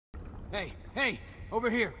Hey, over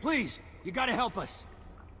here, please! You gotta help us!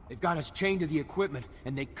 They've got us chained to the equipment,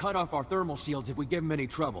 and they cut off our thermal shields if we give them any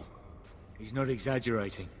trouble. He's not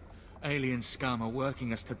exaggerating. Alien scum are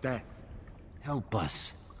working us to death. Help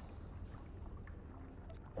us.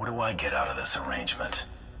 What do I get out of this arrangement?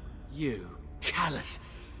 You, callous.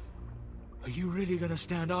 Are you really gonna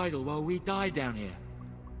stand idle while we die down here?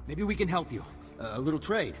 Maybe we can help you. A little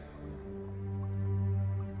trade.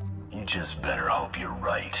 You just better hope you're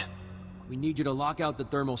right. We need you to lock out the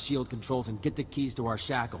thermal shield controls and get the keys to our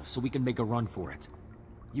shackles so we can make a run for it.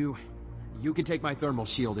 You can take my thermal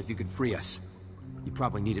shield if you can free us. You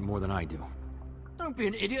probably need it more than I do. Don't be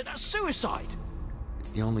an idiot, that's suicide!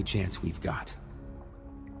 It's the only chance we've got.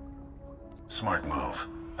 Smart move.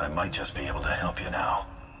 I might just be able to help you now.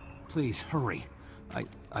 Please, hurry.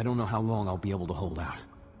 I don't know how long I'll be able to hold out.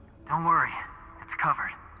 Don't worry. It's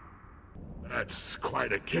covered. That's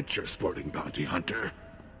quite a kit you're sporting, Bounty Hunter.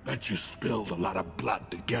 Bet you spilled a lot of blood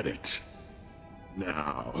to get it.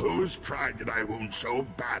 Now, whose pride did I wound so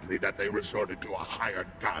badly that they resorted to a hired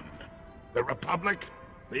gun? The Republic?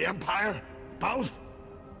 The Empire? Both?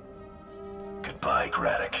 Goodbye,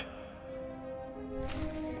 Braddock.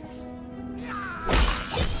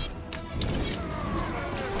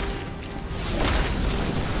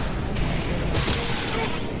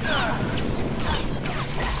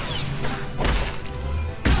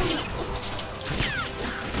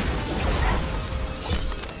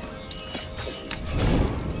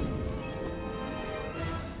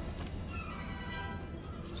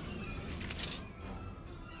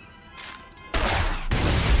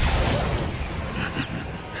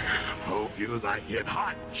 You like it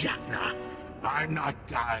hot, Jackna. I'm not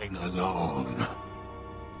dying alone.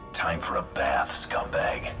 Time for a bath,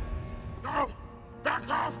 scumbag. No! Back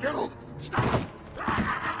off, you! Stop!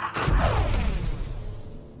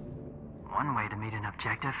 One way to meet an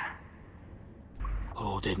objective.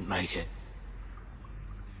 Paul didn't make it.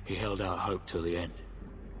 He held out hope till the end.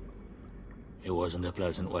 It wasn't a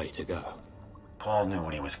pleasant way to go. Paul knew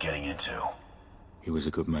what he was getting into. He was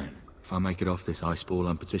a good man. If I make it off this ice ball,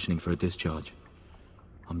 I'm petitioning for a discharge.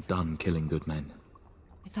 I'm done killing good men.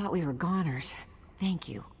 I thought we were goners. Thank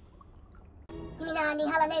you. I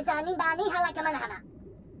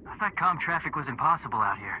thought comm traffic was impossible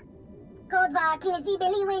out here. Who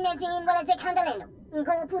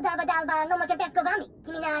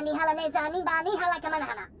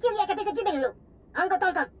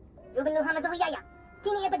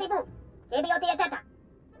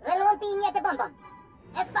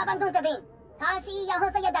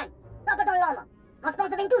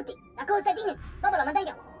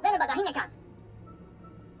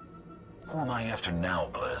am I after now,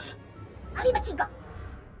 Blizz?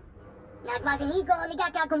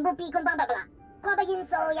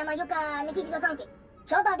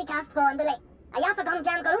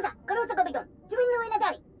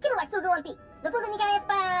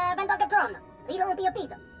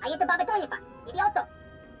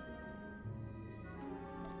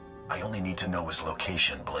 I only need to know his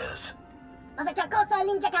location, Blizz.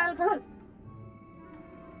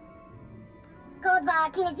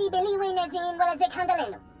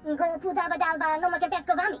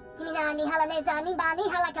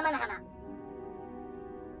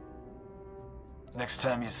 Next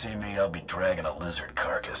time you see me, I'll be dragging a lizard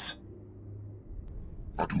carcass.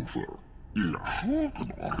 Atufer,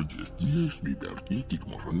 ilhakan arjes jesni bertitik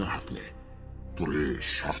moronafne. Tore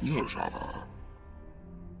shafnir java.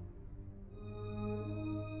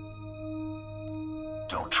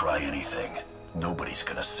 Don't try anything. Nobody's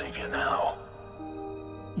gonna save you now.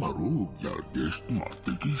 Marug yal gest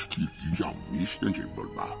martekis ki jam nisten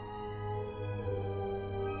jibbalba.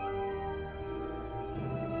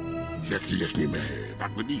 Zekiesni me,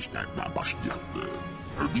 bagvedista na bastiat.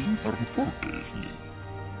 Albin farvutorkesni.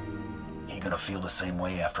 You gonna feel the same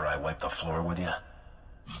way after I wipe the floor with you?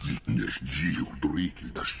 Zitnes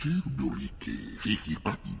jiurduriki da shiurduriki fifi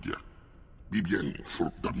patidja. Bibien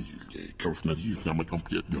sortamilje, kausnadir na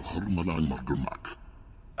makampiet de harmanan margumak.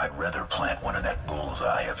 I'd rather plant one in that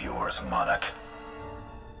bullseye of yours, Monarch.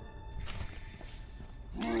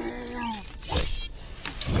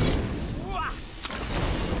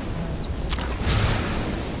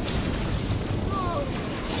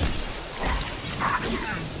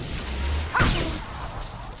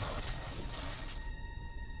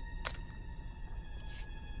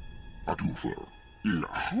 Atufer,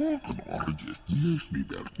 ilhakan arjes jesni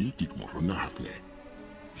bertitik moronafne.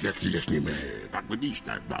 Zekiesni me,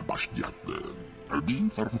 bagvedista na bastiat. Albin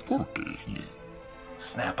farvutorkesni.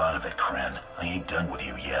 Snap out of it, Kren. I ain't done with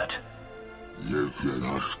you yet.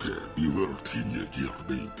 Jekenaste, ivertinje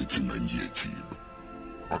girdeinte kimenjechib.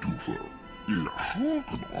 Atufa,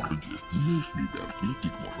 ilhakan arget lesni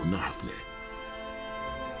bertitik moronahne.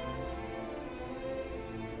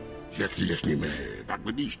 Jackie lesni me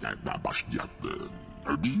bagvedista da basdiat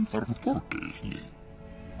albin farfutorkesni.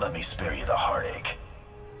 Let me spare you the heartache.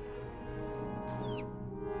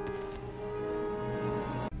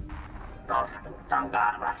 Das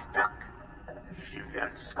tanga rastak,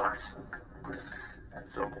 shiver skars,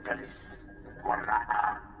 zomkalis,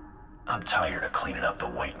 korra. I'm tired of cleaning up the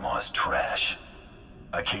white moss trash.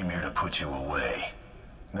 I came here to put you away.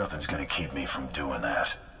 Nothing's gonna keep me from doing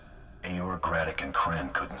that. Eeyore, Graddock, and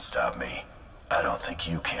Kren couldn't stop me. I don't think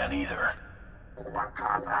you can either.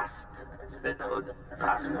 Warkavas, spetod,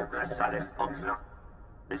 rasmugrasare omlo.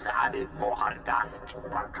 Besade mohardas,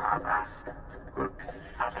 warkavas,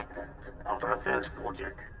 gurksasek, outerfels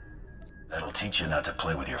project. That'll teach you not to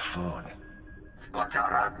play with your food.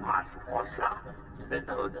 Skocharad mask osla,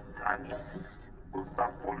 spetod trangis,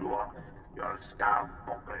 umpapolua, your scam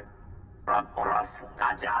pokre. Rad oras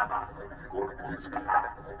kajaba, gurkunska,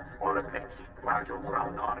 oleflex, rajo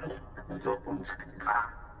braunor, dopunska.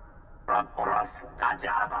 Rad oras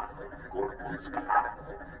kajaba, gurkunska,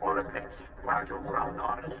 oleflex, rajo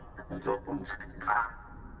braunor, dopunska.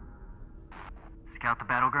 Scout the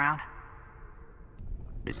battleground?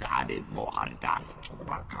 Besade mohardas,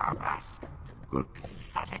 warkavas,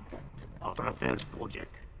 gurksasek, outerfels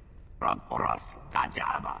project. Rad oras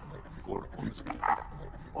kajaba, gurkunska.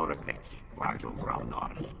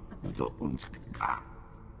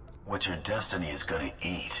 What your destiny is gonna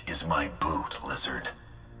eat is my boot, lizard.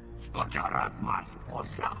 Skocharad mask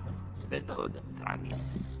osla, spetod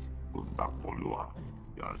trangis, umpapolua,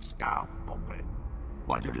 your scalp pokre,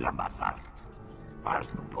 wajur lambasas, pars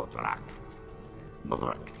potrak,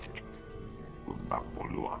 modraksk,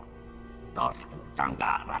 umpapolua, das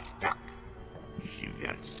tanga rastak,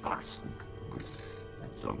 shiver skarsk,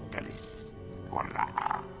 zonkalis.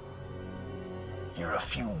 You're a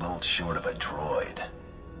few bolts short of a droid.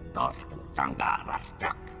 Das tanga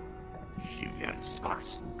rastak, shiver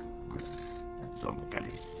skarsk,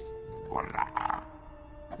 zonkalis, korra.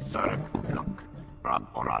 Zerg blok, rad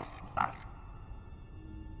oras tas.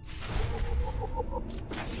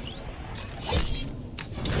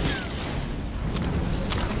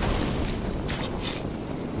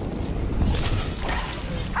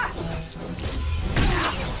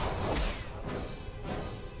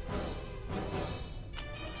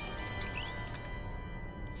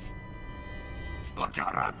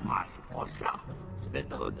 Skocharad mask osla,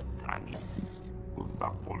 spetod trangis,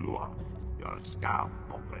 umpapolua, your scalp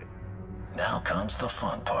pokre. Now comes the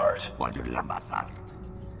fun part. Wajur lambasas,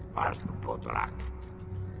 pars potrak,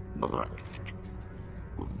 modraksk,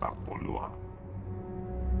 umpapolua.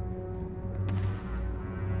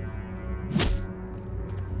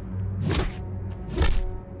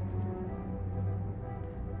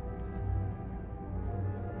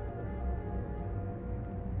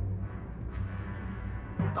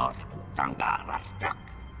 Das tanga rastak,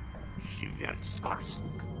 shiver skarsk,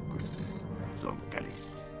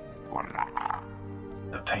 zonkalis, korra.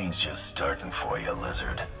 The pain's just starting for you,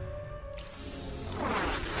 lizard.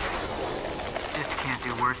 This can't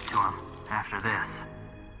do worse to him after this.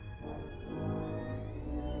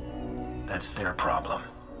 That's their problem.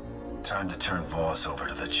 Time to turn Voss over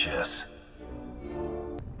to the Chiss.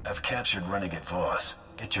 I've captured Renegade Voss.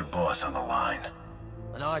 Get your boss on the line.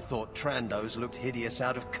 And I thought Trandos looked hideous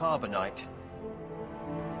out of carbonite.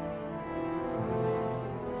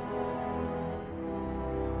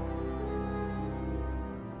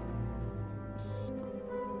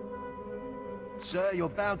 Sir, your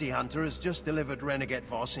bounty hunter has just delivered Renegade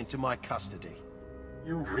Voss into my custody.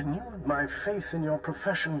 You've renewed my faith in your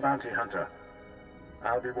profession, bounty hunter.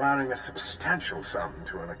 I'll be wiring a substantial sum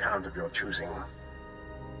to an account of your choosing.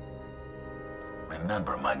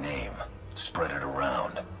 Remember my name. Spread it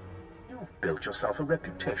around. You've built yourself a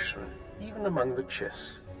reputation, even among the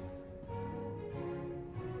Chiss.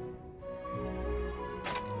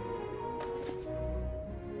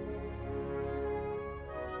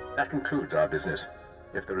 That concludes our business,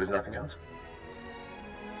 if there is nothing else.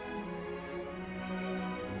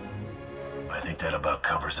 I think that about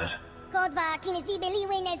covers it.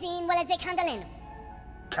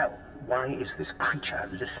 Kel, why is this creature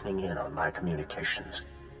listening in on my communications?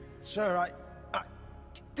 Sir,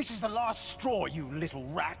 this is the last straw, you little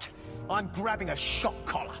rat. I'm grabbing a shock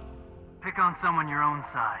collar. Pick on someone your own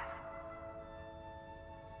size.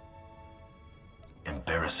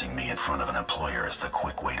 Embarrassing me in front of an employer is the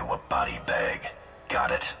quick way to a body bag.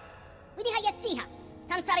 Got it?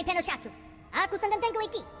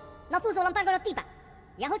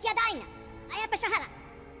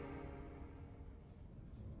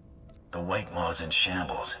 The White Maw's in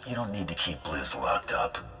shambles. You don't need to keep Blizz locked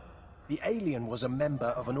up. The alien was a member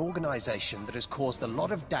of an organization that has caused a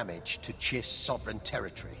lot of damage to Chiss sovereign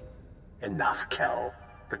territory. Enough, Kel.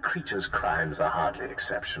 The creature's crimes are hardly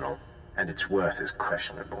exceptional, and its worth is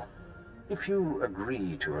questionable. If you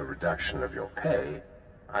agree to a reduction of your pay,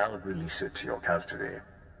 I'll release it to your custody.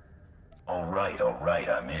 All right,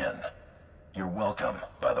 I'm in. You're welcome,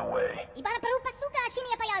 by the way.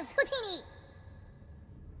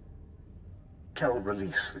 Kel,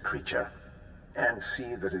 release the creature, and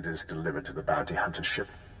see that it is delivered to the bounty hunter ship.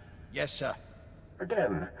 Yes, sir.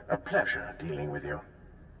 Again, a pleasure dealing with you.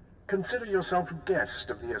 Consider yourself a guest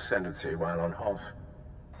of the Ascendancy while on Hoth.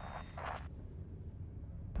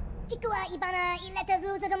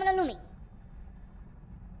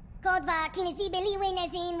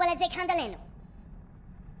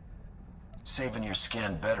 Saving your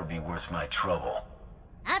skin better be worth my trouble.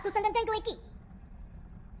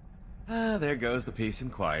 There goes the peace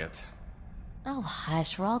and quiet. Oh,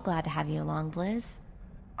 hush. We're all glad to have you along, Blizz.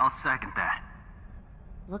 I'll second that.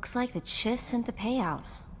 Looks like the Chiss sent the payout.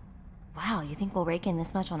 Wow, you think we'll rake in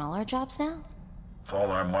this much on all our jobs now? If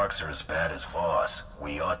all our marks are as bad as Voss,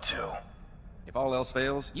 we ought to. If all else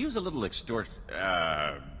fails, use a little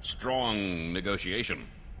strong negotiation.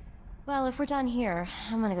 Well, if we're done here,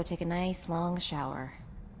 I'm gonna go take a nice long shower.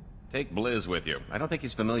 Take Blizz with you. I don't think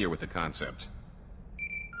he's familiar with the concept.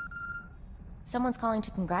 Someone's calling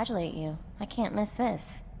to congratulate you. I can't miss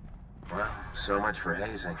this. Well, so much for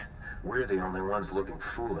hazing. We're the only ones looking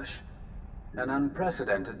foolish. An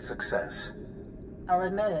unprecedented success. I'll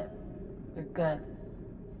admit it. You're good.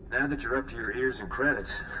 Now that you're up to your ears in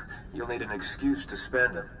credits, you'll need an excuse to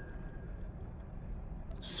spend them.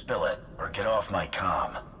 Spill it, or get off my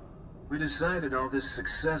comm. We decided all this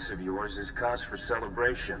success of yours is cause for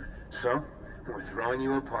celebration, so we're throwing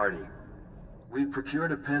you a party. We've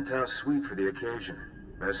procured a penthouse suite for the occasion.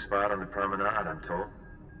 Best spot on the promenade, I'm told.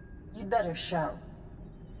 You'd better show.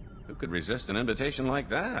 Who could resist an invitation like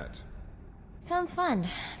that? Sounds fun.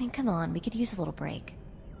 I mean, come on, we could use a little break.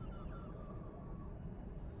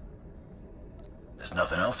 There's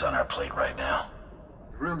nothing else on our plate right now.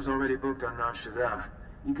 The room's already booked on Nar Shaddaa.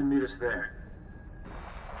 You can meet us there.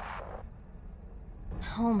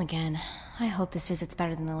 Home again. I hope this visit's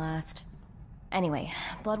better than the last. Anyway,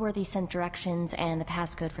 Bloodworthy sent directions and the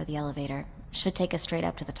passcode for the elevator. Should take us straight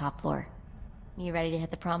up to the top floor. You ready to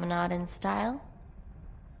hit the promenade in style?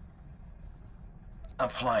 I'm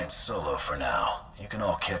flying solo for now. You can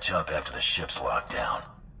all catch up after the ship's locked down.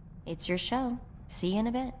 It's your show. See you in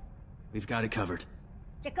a bit. We've got it covered.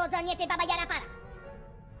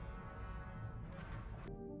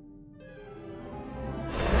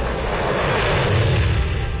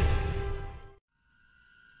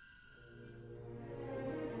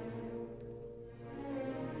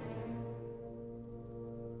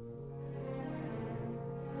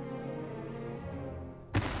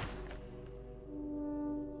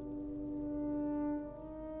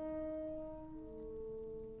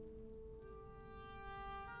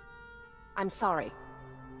 I'm sorry.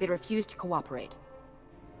 They refused to cooperate.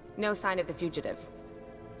 No sign of the fugitive.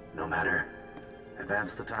 No matter.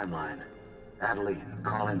 Advance the timeline. Adeline,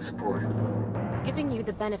 call in support. Giving you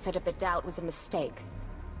the benefit of the doubt was a mistake.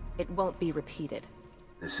 It won't be repeated.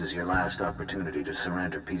 This is your last opportunity to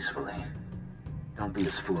surrender peacefully. Don't be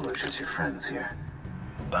as foolish as your friends here.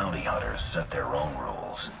 Bounty hunters set their own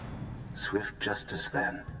rules. Swift justice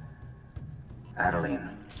then.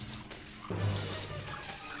 Adeline.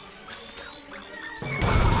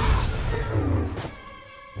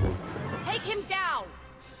 Take him down!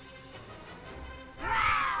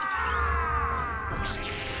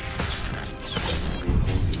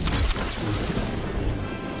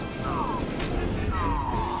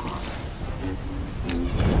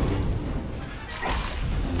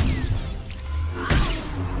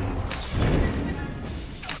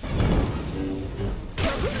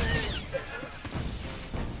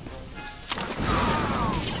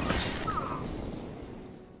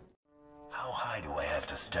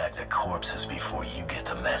 Stack the corpses before you get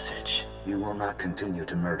the message. You will not continue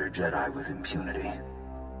to murder Jedi with impunity.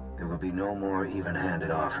 There will be no more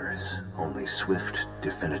even-handed offers, only swift,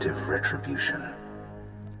 definitive retribution.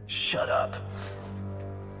 Shut up.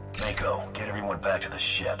 Mako, get everyone back to the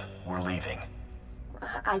ship. We're leaving.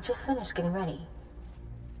 I just finished getting ready.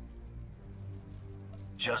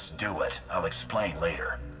 Just do it. I'll explain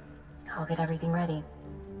later. I'll get everything ready.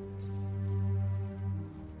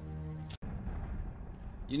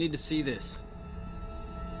 You need to see this.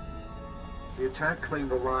 The attack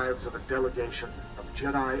claimed the lives of a delegation of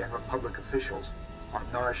Jedi and Republic officials on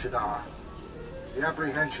Nar Shaddaa. The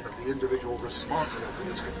apprehension of the individual responsible for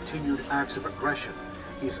these continued acts of aggression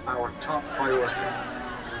is our top priority.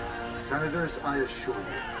 Senators, I assure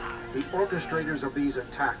you, the orchestrators of these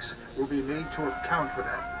attacks will be made to account for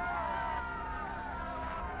them.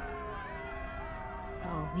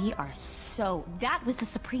 Oh, we are so... That was the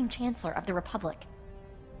Supreme Chancellor of the Republic.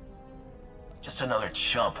 Just another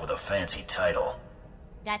chump with a fancy title.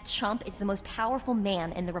 That chump is the most powerful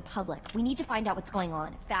man in the Republic. We need to find out what's going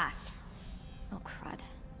on, fast. Oh, crud.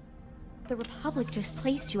 The Republic just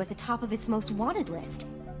placed you at the top of its most wanted list.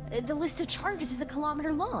 The list of charges is a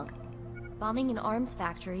kilometer long. Bombing an arms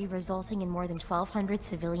factory resulting in more than 1,200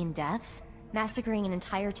 civilian deaths, massacring an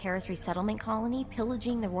entire terrorist resettlement colony,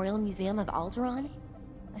 pillaging the Royal Museum of Alderaan,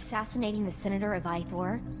 assassinating the Senator of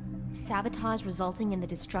SWTOR, sabotage resulting in the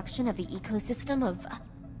destruction of the ecosystem of...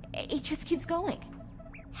 It just keeps going.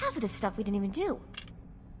 Half of this stuff we didn't even do.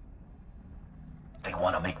 They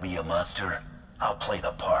want to make me a monster? I'll play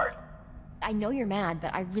the part. I know you're mad,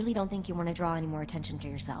 but I really don't think you want to draw any more attention to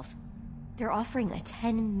yourself. They're offering a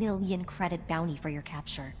 10 million credit bounty for your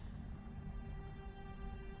capture.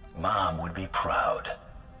 Mom would be proud.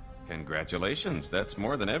 Congratulations, that's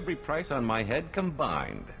more than every price on my head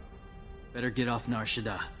combined. Better get off Nar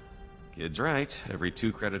Shaddaa. Kid's right. Every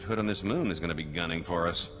 2-credit hood on this moon is gonna be gunning for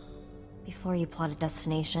us. Before you plot a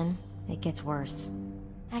destination, it gets worse.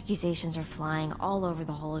 Accusations are flying all over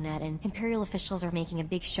the HoloNet, and Imperial officials are making a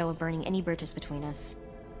big show of burning any bridges between us.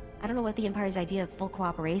 I don't know what the Empire's idea of full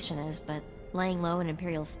cooperation is, but laying low in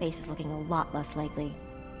Imperial space is looking a lot less likely.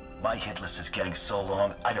 My hit list is getting so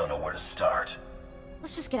long, I don't know where to start.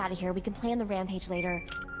 Let's just get out of here. We can plan the rampage later.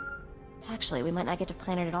 Actually, we might not get to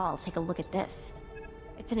plan it at all. Take a look at this.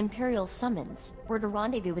 It's an Imperial summons. We're to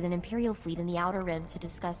rendezvous with an Imperial fleet in the Outer Rim to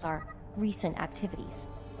discuss our recent activities.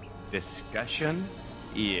 Discussion?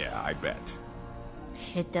 Yeah, I bet.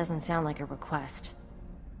 It doesn't sound like a request.